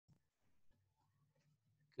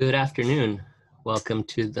Good afternoon. Welcome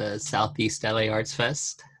to the Southeast LA Arts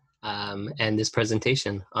Fest and this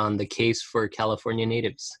presentation on the case for California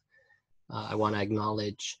natives. I want to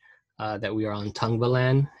acknowledge that we are on Tongva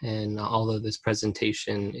land, and although this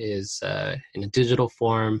presentation is in a digital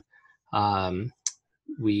form,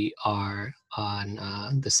 we are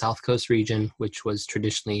on the South Coast region, which was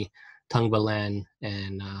traditionally Tongva land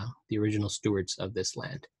and the original stewards of this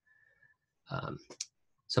land.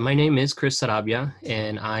 So my name is Cris Sarabia,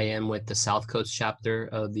 and I am with the South Coast chapter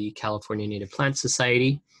of the California Native Plant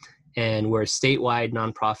Society, and we're a statewide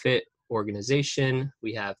nonprofit organization.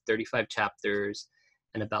 We have 35 chapters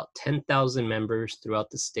and about 10,000 members throughout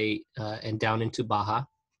the state and down into Baja.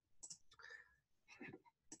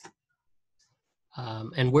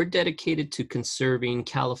 And we're dedicated to conserving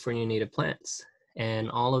California native plants and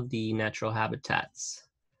all of the natural habitats.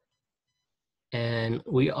 And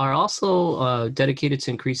we are also dedicated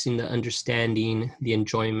to increasing the understanding, the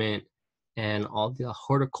enjoyment, and all the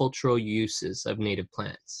horticultural uses of native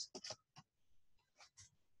plants.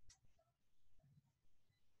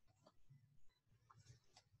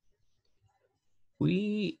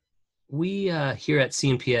 We here at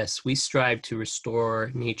CNPS, we strive to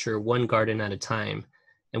restore nature one garden at a time.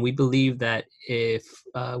 And we believe that if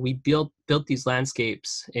we built these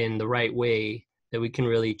landscapes in the right way, that we can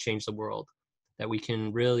really change the world, that we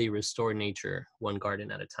can really restore nature one garden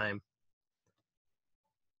at a time.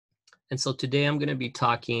 And so today I'm going to be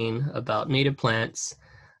talking about native plants,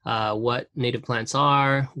 what native plants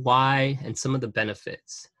are, why, and some of the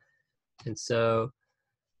benefits. And so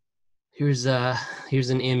here's an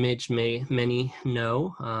image many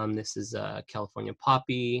know. This is California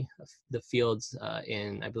poppy, the fields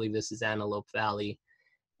in, I believe this is Antelope Valley,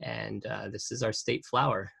 and this is our state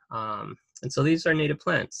flower. And so these are native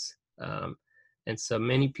plants. And so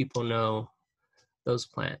many people know those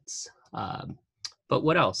plants. But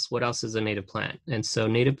what else? What else is a native plant? And so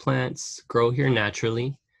native plants grow here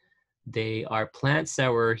naturally. They are plants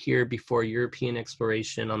that were here before European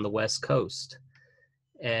exploration on the West Coast.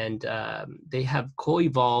 And they have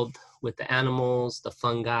co-evolved with the animals, the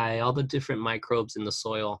fungi, all the different microbes in the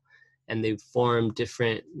soil. And they've formed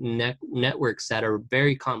different networks that are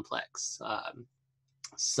very complex.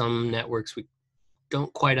 Some networks we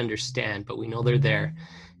don't quite understand, but we know they're there,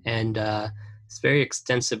 and it's very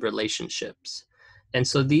extensive relationships. And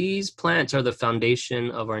so these plants are the foundation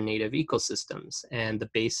of our native ecosystems and the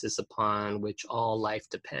basis upon which all life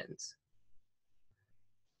depends.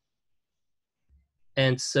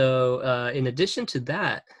 And so in addition to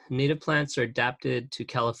that, native plants are adapted to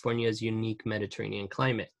California's unique Mediterranean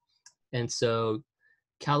climate. And so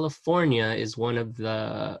California is one of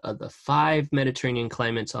the 5 Mediterranean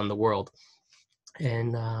climates on the world.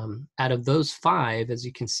 And out of those 5, as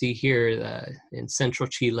you can see here, in central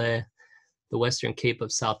Chile, the Western Cape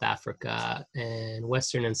of South Africa, and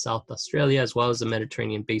Western and South Australia, as well as the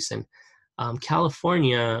Mediterranean basin,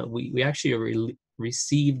 California, we actually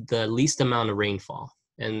received the least amount of rainfall.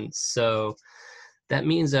 And so that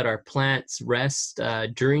means that our plants rest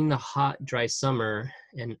during the hot, dry summer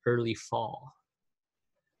and early fall.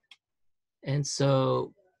 And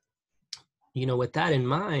so, with that in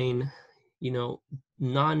mind,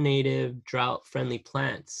 non-native drought-friendly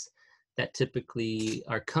plants that typically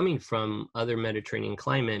are coming from other Mediterranean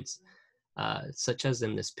climates, such as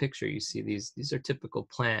in this picture, you see these are typical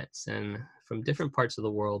plants and from different parts of the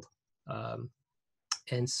world.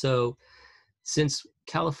 And so since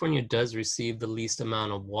California does receive the least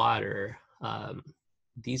amount of water,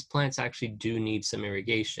 these plants actually do need some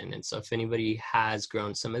irrigation. And so if anybody has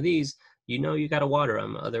grown some of these, you got to water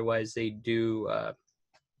them. Otherwise, they do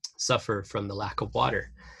suffer from the lack of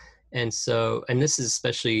water. And so, and this is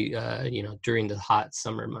especially, during the hot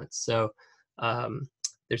summer months. So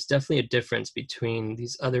there's definitely a difference between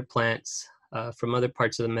these other plants from other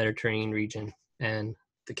parts of the Mediterranean region and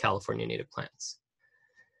the California native plants.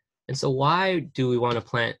 And so why do we want to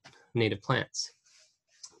plant native plants?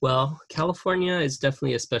 Well, California is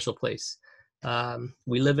definitely a special place.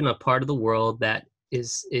 We live in a part of the world that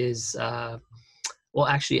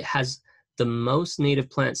actually it has the most native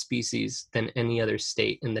plant species than any other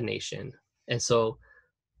state in the nation. And so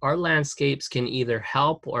our landscapes can either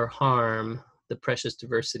help or harm the precious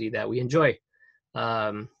diversity that we enjoy.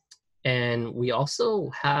 And we also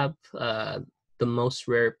have the most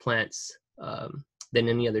rare plants than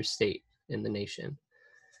any other state in the nation.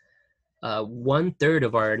 1/3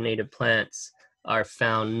 of our native plants are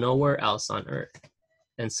found nowhere else on Earth.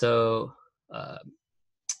 And so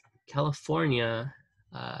California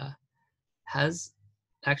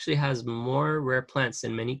has more rare plants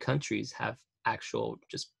than many countries have actual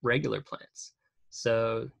just regular plants.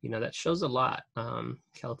 So, that shows a lot.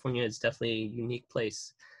 California is definitely a unique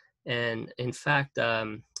place. And in fact,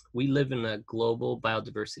 we live in a global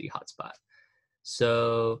biodiversity hotspot.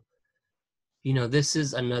 So, this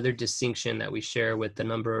is another distinction that we share with a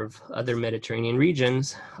number of other Mediterranean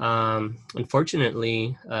regions.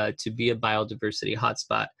 Unfortunately, to be a biodiversity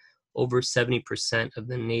hotspot, over 70% of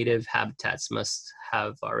the native habitats must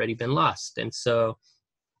have already been lost. And so,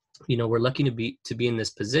 we're lucky to be in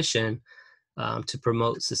this position to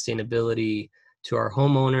promote sustainability to our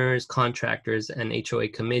homeowners, contractors, and HOA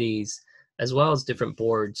committees, as well as different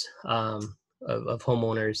boards of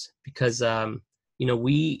homeowners, because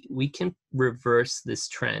we can reverse this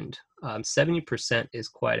trend. 70% is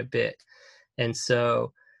quite a bit, and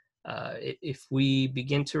so if we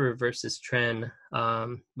begin to reverse this trend,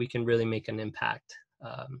 we can really make an impact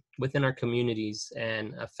within our communities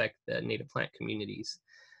and affect the native plant communities.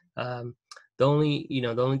 The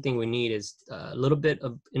only thing we need is a little bit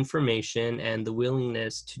of information and the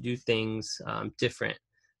willingness to do things different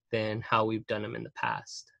than how we've done them in the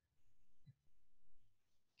past.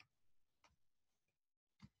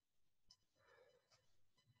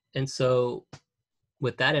 And so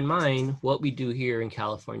with that in mind, what we do here in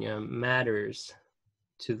California matters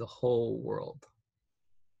to the whole world.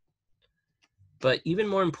 But even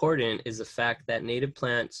more important is the fact that native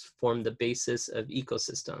plants form the basis of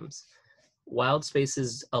ecosystems. Wild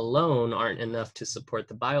spaces alone aren't enough to support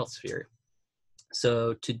the biosphere.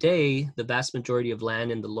 So today, the vast majority of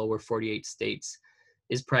land in the lower 48 states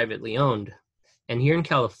is privately owned. And here in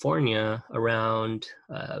California, around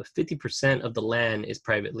 50% of the land is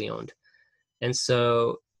privately owned. And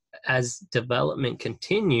so as development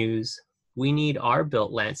continues, we need our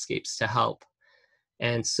built landscapes to help.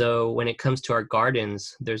 And so when it comes to our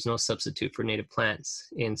gardens, there's no substitute for native plants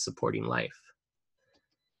in supporting life.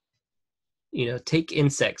 Take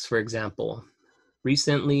insects, for example.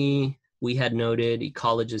 Recently, we had noted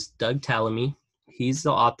ecologist Doug Tallamy. He's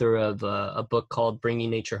the author of a book called Bringing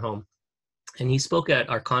Nature Home. And he spoke at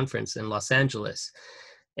our conference in Los Angeles.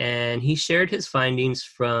 And he shared his findings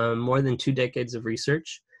from more than 2 decades of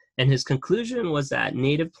research. And his conclusion was that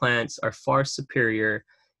native plants are far superior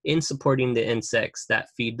in supporting the insects that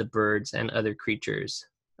feed the birds and other creatures.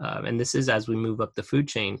 And this is as we move up the food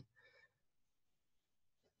chain.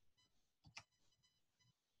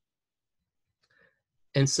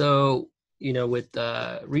 And so, with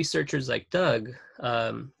researchers like Doug,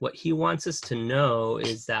 what he wants us to know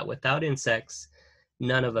is that without insects,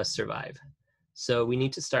 none of us survive. So we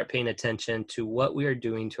need to start paying attention to what we are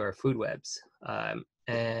doing to our food webs.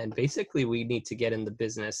 And basically, we need to get in the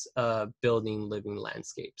business of building living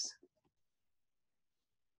landscapes.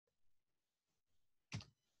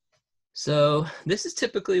 So this is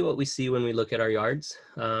typically what we see when we look at our yards.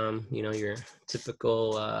 Your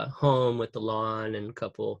typical home with the lawn and a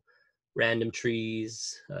couple random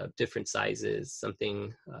trees, different sizes,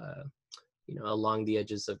 something along the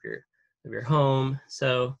edges of your home.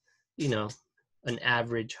 So an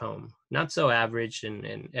average home, not so average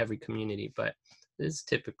in every community, but this is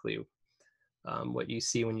typically what you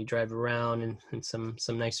see when you drive around in some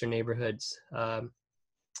nicer neighborhoods.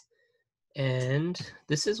 And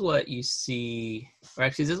this is what you see, or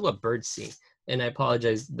actually this is what birds see. And I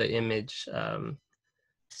apologize, the image,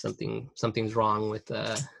 something's wrong with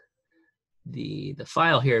the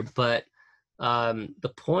file here, but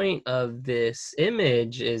the point of this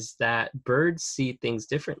image is that birds see things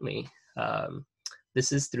differently.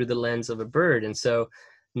 This is through the lens of a bird. And so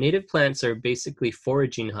native plants are basically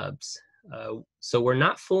foraging hubs. So we're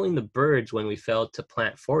not fooling the birds when we fail to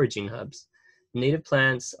plant foraging hubs. Native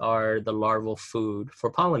plants are the larval food for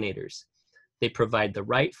pollinators. They provide the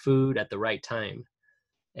right food at the right time.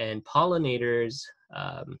 And pollinators,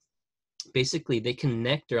 basically, they can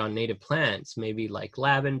nectar on native plants, maybe like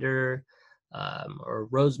lavender or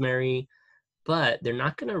rosemary, but they're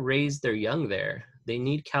not going to raise their young there. They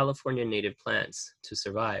need California native plants to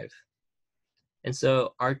survive. And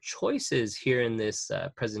so our choices here in this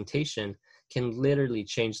presentation can literally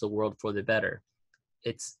change the world for the better.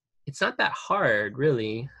 It's not that hard,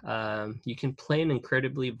 really. You can play an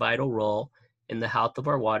incredibly vital role in the health of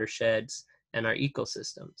our watersheds and our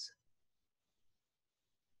ecosystems.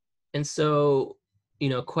 And so,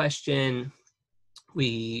 a question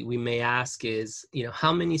we may ask is,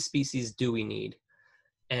 how many species do we need?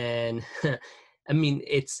 And I mean,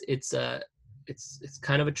 it's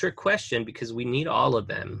kind of a trick question because we need all of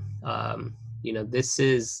them. This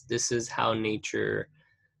is how nature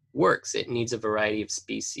works. It needs a variety of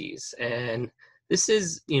species, and this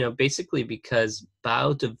is basically because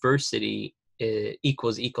biodiversity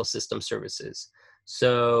equals ecosystem services.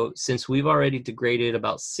 So since we've already degraded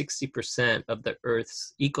about 60% of the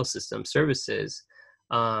Earth's ecosystem services,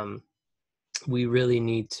 we really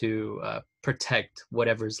need to protect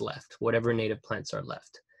whatever's left, whatever native plants are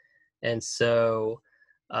left. And so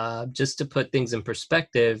just to put things in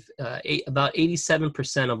perspective, about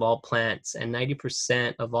 87% of all plants and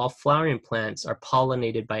 90% of all flowering plants are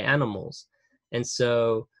pollinated by animals. And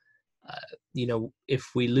so, if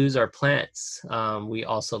we lose our plants, we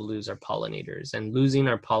also lose our pollinators, and losing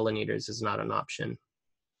our pollinators is not an option.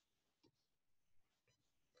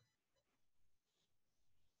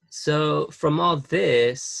 So from all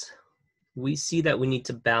this, we see that we need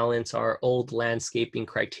to balance our old landscaping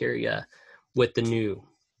criteria with the new.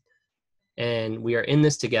 And we are in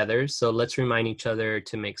this together, so let's remind each other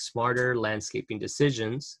to make smarter landscaping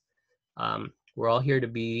decisions. We're all here to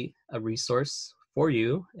be a resource for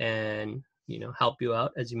you and help you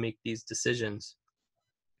out as you make these decisions.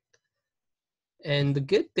 And the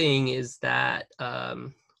good thing is that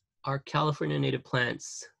our California native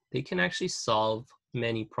plants, they can actually solve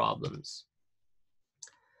many problems.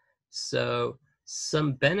 So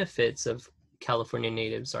some benefits of California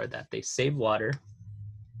natives are that they save water,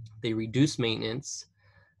 they reduce maintenance,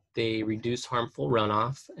 they reduce harmful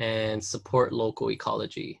runoff, and support local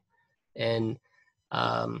ecology. And,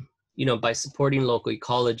 by supporting local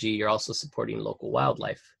ecology, you're also supporting local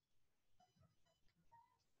wildlife.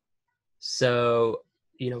 So,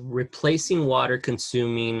 replacing water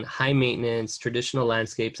consuming, high maintenance, traditional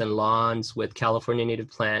landscapes and lawns with California native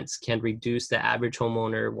plants can reduce the average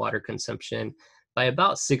homeowner water consumption by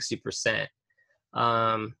about 60%.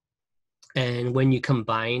 And when you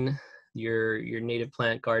combine your native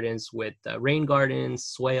plant gardens with rain gardens,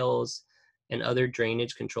 swales, and other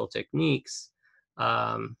drainage control techniques,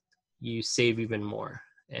 you save even more.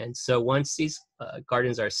 And so once these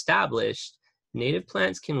gardens are established, native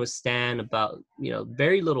plants can withstand about,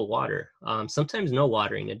 very little water, sometimes no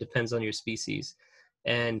watering. It depends on your species.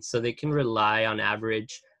 And so they can rely on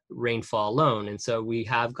average rainfall alone. And so we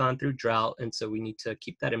have gone through drought. And so we need to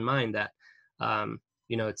keep that in mind that,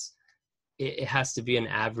 it has to be an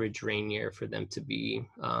average rain year for them to be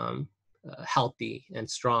healthy and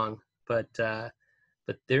strong. But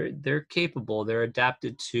they're capable. They're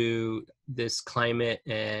adapted to this climate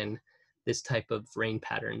and this type of rain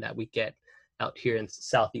pattern that we get out here in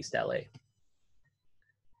Southeast LA.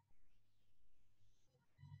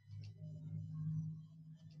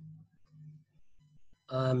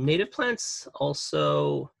 Native plants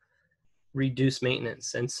also reduce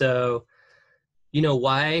maintenance. And so,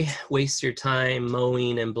 why waste your time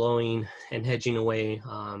mowing and blowing and hedging away,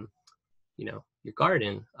 your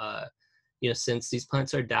garden? Since these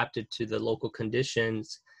plants are adapted to the local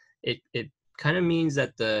conditions, it kind of means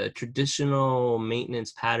that the traditional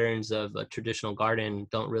maintenance patterns of a traditional garden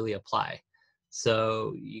don't really apply.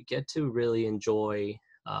 So you get to really enjoy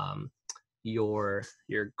your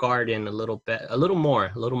garden a little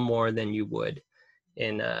more than you would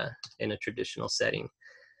in a traditional setting.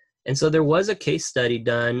 And so there was a case study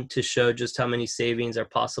done to show just how many savings are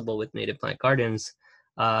possible with native plant gardens.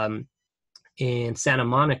 In Santa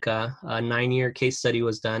Monica, a 9-year case study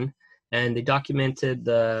was done, and they documented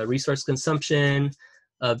the resource consumption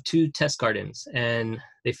of 2 test gardens. And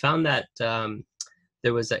they found that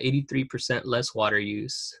there was a 83% less water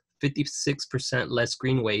use, 56% less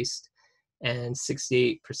green waste, and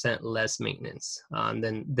 68% less maintenance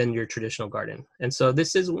than your traditional garden. And so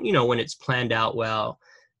this is, when it's planned out well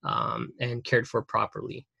and cared for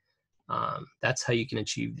properly. That's how you can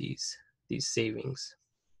achieve these savings.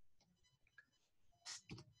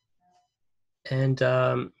 And,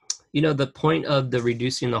 the point of the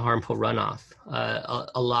reducing the harmful runoff,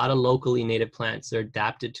 a lot of locally native plants are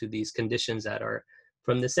adapted to these conditions that are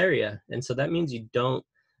from this area. And so that means you don't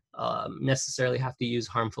necessarily have to use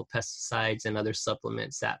harmful pesticides and other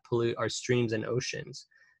supplements that pollute our streams and oceans.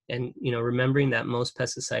 And, remembering that most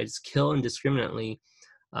pesticides kill indiscriminately,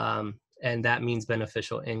 and that means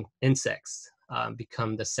beneficial insects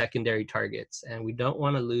become the secondary targets. And we don't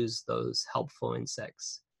want to lose those helpful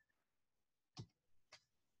insects.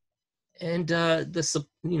 And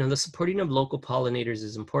the supporting of local pollinators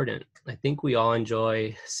is important. I think we all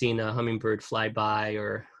enjoy seeing a hummingbird fly by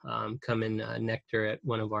or come in nectar at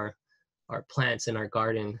one of our plants in our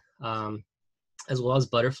garden, as well as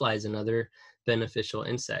butterflies and other beneficial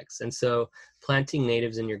insects. And so planting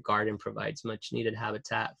natives in your garden provides much needed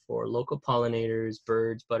habitat for local pollinators,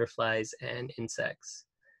 birds, butterflies, and insects.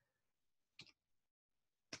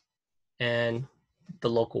 And the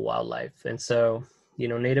local wildlife. And so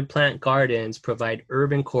native plant gardens provide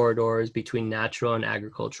urban corridors between natural and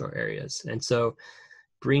agricultural areas. And so,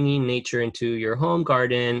 bringing nature into your home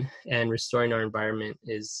garden and restoring our environment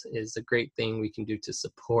is a great thing we can do to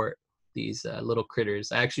support these little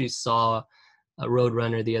critters. I actually saw a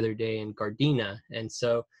roadrunner the other day in Gardena, and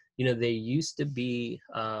so they used to be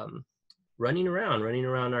running around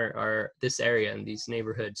our this area in these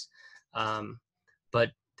neighborhoods,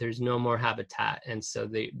 but there's no more habitat, and so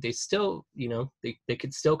they still they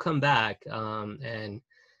could still come back and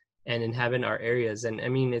inhabit our areas. And I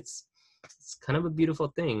mean, it's kind of a beautiful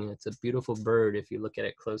thing. It's a beautiful bird if you look at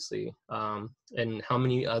it closely. And how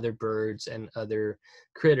many other birds and other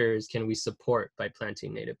critters can we support by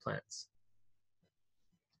planting native plants?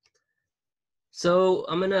 So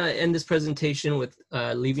I'm gonna end this presentation with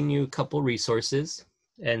leaving you a couple resources.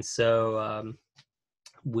 And so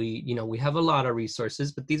we have a lot of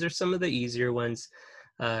resources, but these are some of the easier ones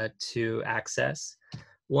to access.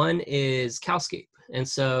 One is Calscape. And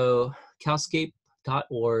so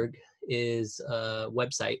calscape.org is a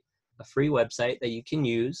website, a free website that you can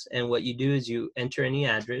use. And what you do is you enter any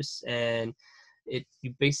address, and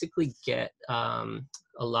you basically get a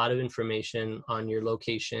lot of information on your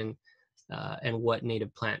location and what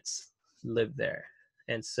native plants live there.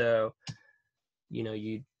 And so,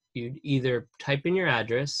 you'd either type in your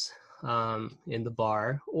address in the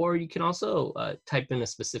bar, or you can also type in a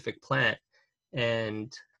specific plant.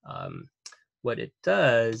 And what it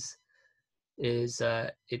does is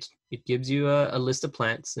it gives you a list of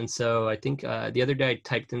plants. And so I think the other day I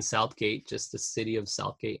typed in Southgate, just the city of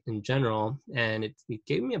Southgate in general, and it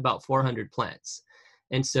gave me about 400 plants.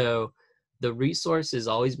 And so the resource is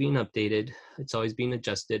always being updated. It's always being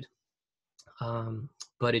adjusted.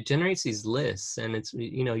 But it generates these lists, and it's,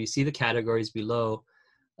 you see the categories below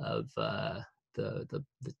of the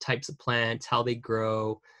types of plants, how they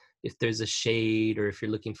grow, if there's a shade, or if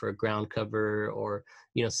you're looking for a ground cover, or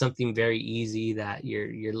something very easy that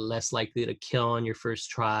you're less likely to kill on your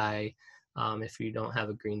first try, if you don't have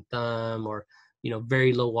a green thumb, or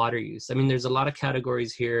very low water use. I mean, there's a lot of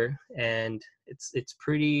categories here, and it's a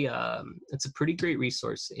pretty great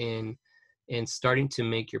resource in starting to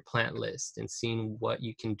make your plant list and seeing what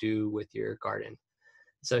you can do with your garden.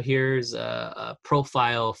 So here's a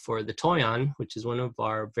profile for the toyon, which is one of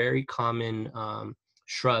our very common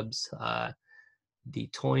shrubs. The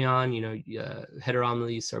toyon,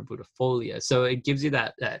 Heteromeles arbustifolia. So it gives you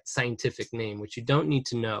that scientific name, which you don't need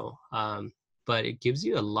to know, but it gives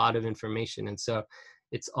you a lot of information. And so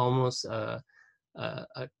it's almost a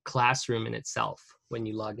classroom in itself when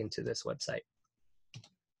you log into this website.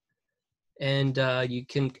 And you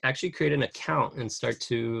can actually create an account and start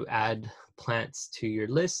to add plants to your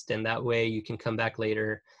list. And that way you can come back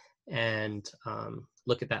later and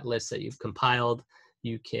look at that list that you've compiled.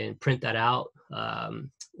 You can print that out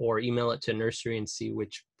or email it to a nursery and see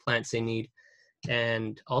which plants they need.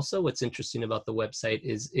 And also what's interesting about the website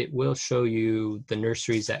is it will show you the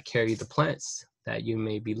nurseries that carry the plants that you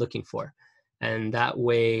may be looking for. And that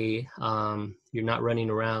way you're not running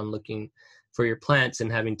around looking for your plants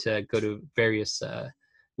and having to go to various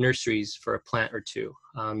nurseries for a plant or two.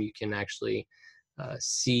 You can actually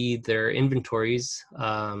see their inventories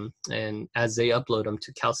and as they upload them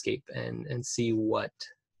to Calscape and see what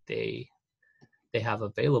they have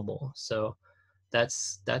available. So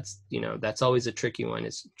that's always a tricky one,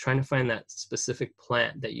 is trying to find that specific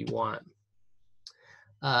plant that you want.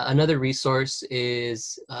 Another resource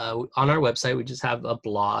is on our website. We just have a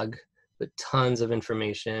blog with tons of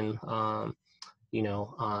information, on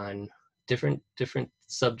different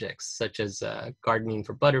subjects, such as gardening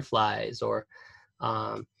for butterflies, or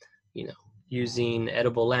using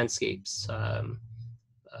edible landscapes,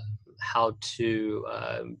 how to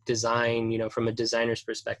design, from a designer's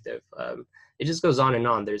perspective. It just goes on and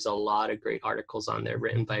on. There's a lot of great articles on there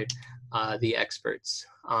written by the experts.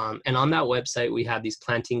 And on that website, we have these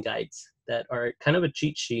planting guides that are kind of a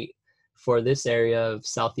cheat sheet for this area of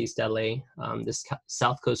Southeast LA, this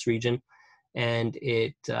South Coast region. And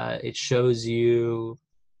it shows you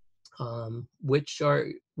which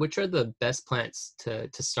are the best plants to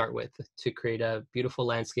start with to create a beautiful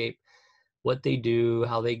landscape, what they do,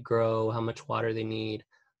 how they grow, how much water they need,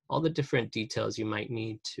 all the different details you might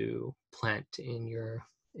need to plant in your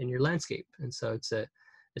landscape. And so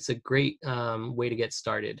it's a great way to get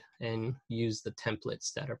started and use the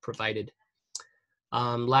templates that are provided.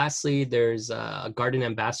 Lastly, there's a garden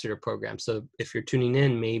ambassador program. So if you're tuning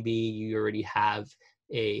in, maybe you already have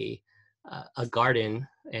a garden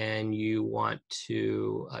and you want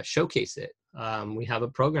to showcase it. We have a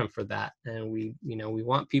program for that, and we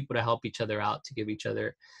want people to help each other out, to give each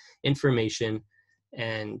other information,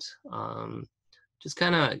 and just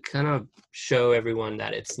kind of show everyone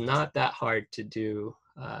that it's not that hard to do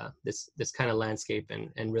this kind of landscape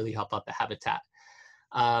and really help out the habitat.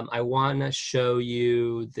 I want to show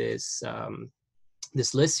you this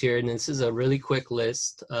this list here, and this is a really quick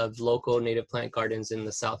list of local native plant gardens in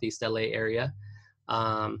the Southeast LA area.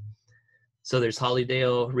 So there's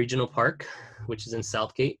Hollydale Regional Park, which is in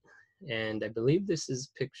Southgate, and I believe this is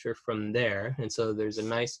a picture from there. And so there's a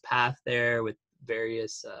nice path there with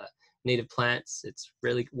various native plants. It's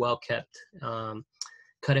really well kept.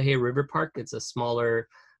 Cudahy River Park, it's a smaller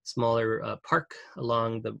park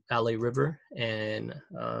along the LA River, and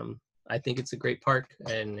I think it's a great park,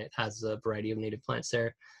 and it has a variety of native plants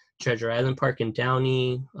there. Treasure Island Park in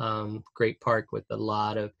Downey, great park with a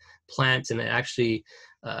lot of plants, and it actually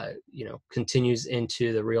continues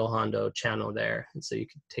into the Rio Hondo channel there, and so you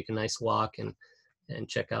could take a nice walk and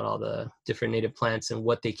check out all the different native plants and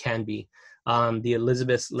what they can be. The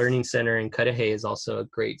Elizabeth Learning Center in Cudahy is also a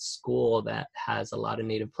great school that has a lot of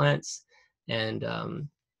native plants, and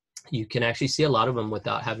you can actually see a lot of them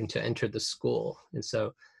without having to enter the school, and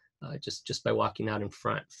so just by walking out in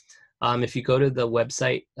front. If you go to the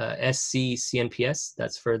website, SCCNPS,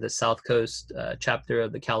 that's for the South Coast chapter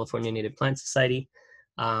of the California Native Plant Society,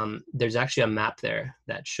 there's actually a map there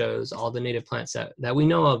that shows all the native plants that we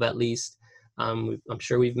know of, at least. I'm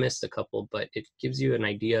sure we've missed a couple, but it gives you an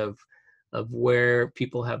idea of where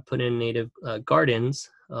people have put in native gardens,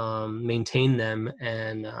 maintain them,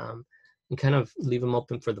 and kind of leave them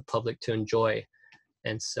open for the public to enjoy.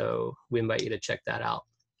 And so we invite you to check that out.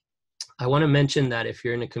 I want to mention that if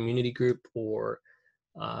you're in a community group, or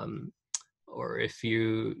if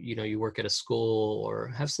you work at a school or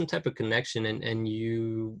have some type of connection, and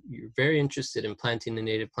you're very interested in planting a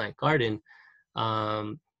native plant garden,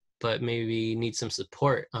 but maybe need some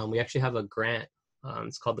support, we actually have a grant.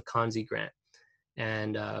 It's called the Kanzi Grant,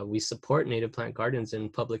 and we support native plant gardens in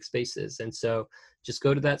public spaces. And so just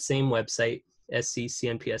go to that same website,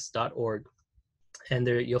 sccnps.org, and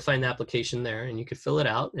there you'll find the application there, and you can fill it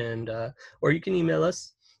out, and or you can email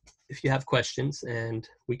us if you have questions, and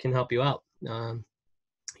we can help you out.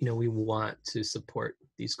 We want to support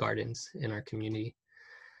these gardens in our community.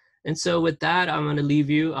 And so with that, I'm going to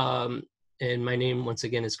leave you. And my name, once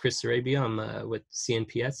again, is Cris Sarabia. I'm with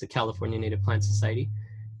CNPS, the California Native Plant Society,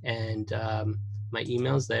 and my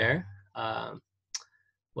email's there.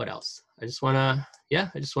 What else? I just want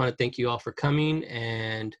to thank you all for coming.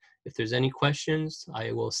 And if there's any questions,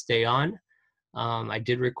 I will stay on. I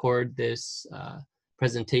did record this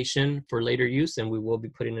presentation for later use, and we will be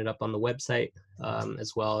putting it up on the website,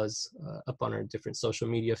 as well as up on our different social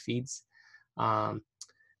media feeds.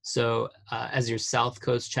 So as your South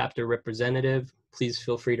Coast chapter representative, please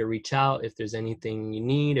feel free to reach out if there's anything you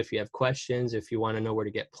need, if you have questions, if you want to know where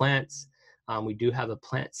to get plants. We do have a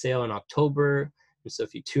plant sale in October. And so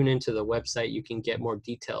if you tune into the website, you can get more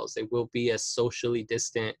details. It will be a socially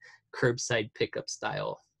distant curbside pickup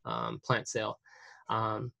style plant sale.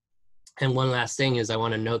 And one last thing is, I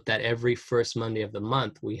want to note that every first Monday of the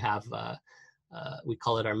month, we have, we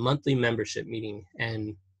call it our monthly membership meeting.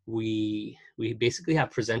 And we basically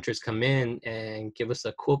have presenters come in and give us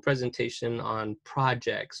a cool presentation on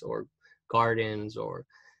projects or gardens or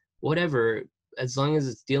whatever, as long as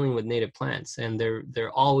it's dealing with native plants. And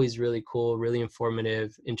they're always really cool, really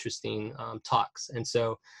informative, interesting talks. And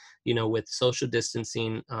so, with social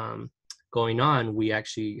distancing going on, we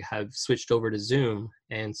actually have switched over to Zoom.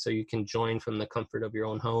 And so you can join from the comfort of your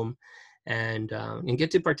own home and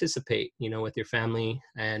get to participate, with your family,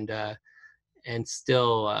 and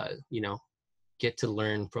still, get to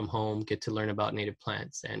learn from home, get to learn about native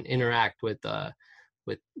plants, and interact with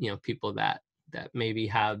people that maybe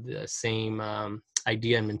have the same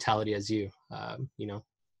idea and mentality as you,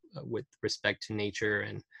 with respect to nature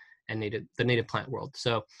and the native plant world.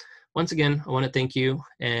 So once again, I want to thank you.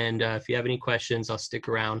 And if you have any questions, I'll stick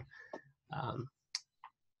around.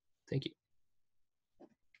 Thank you.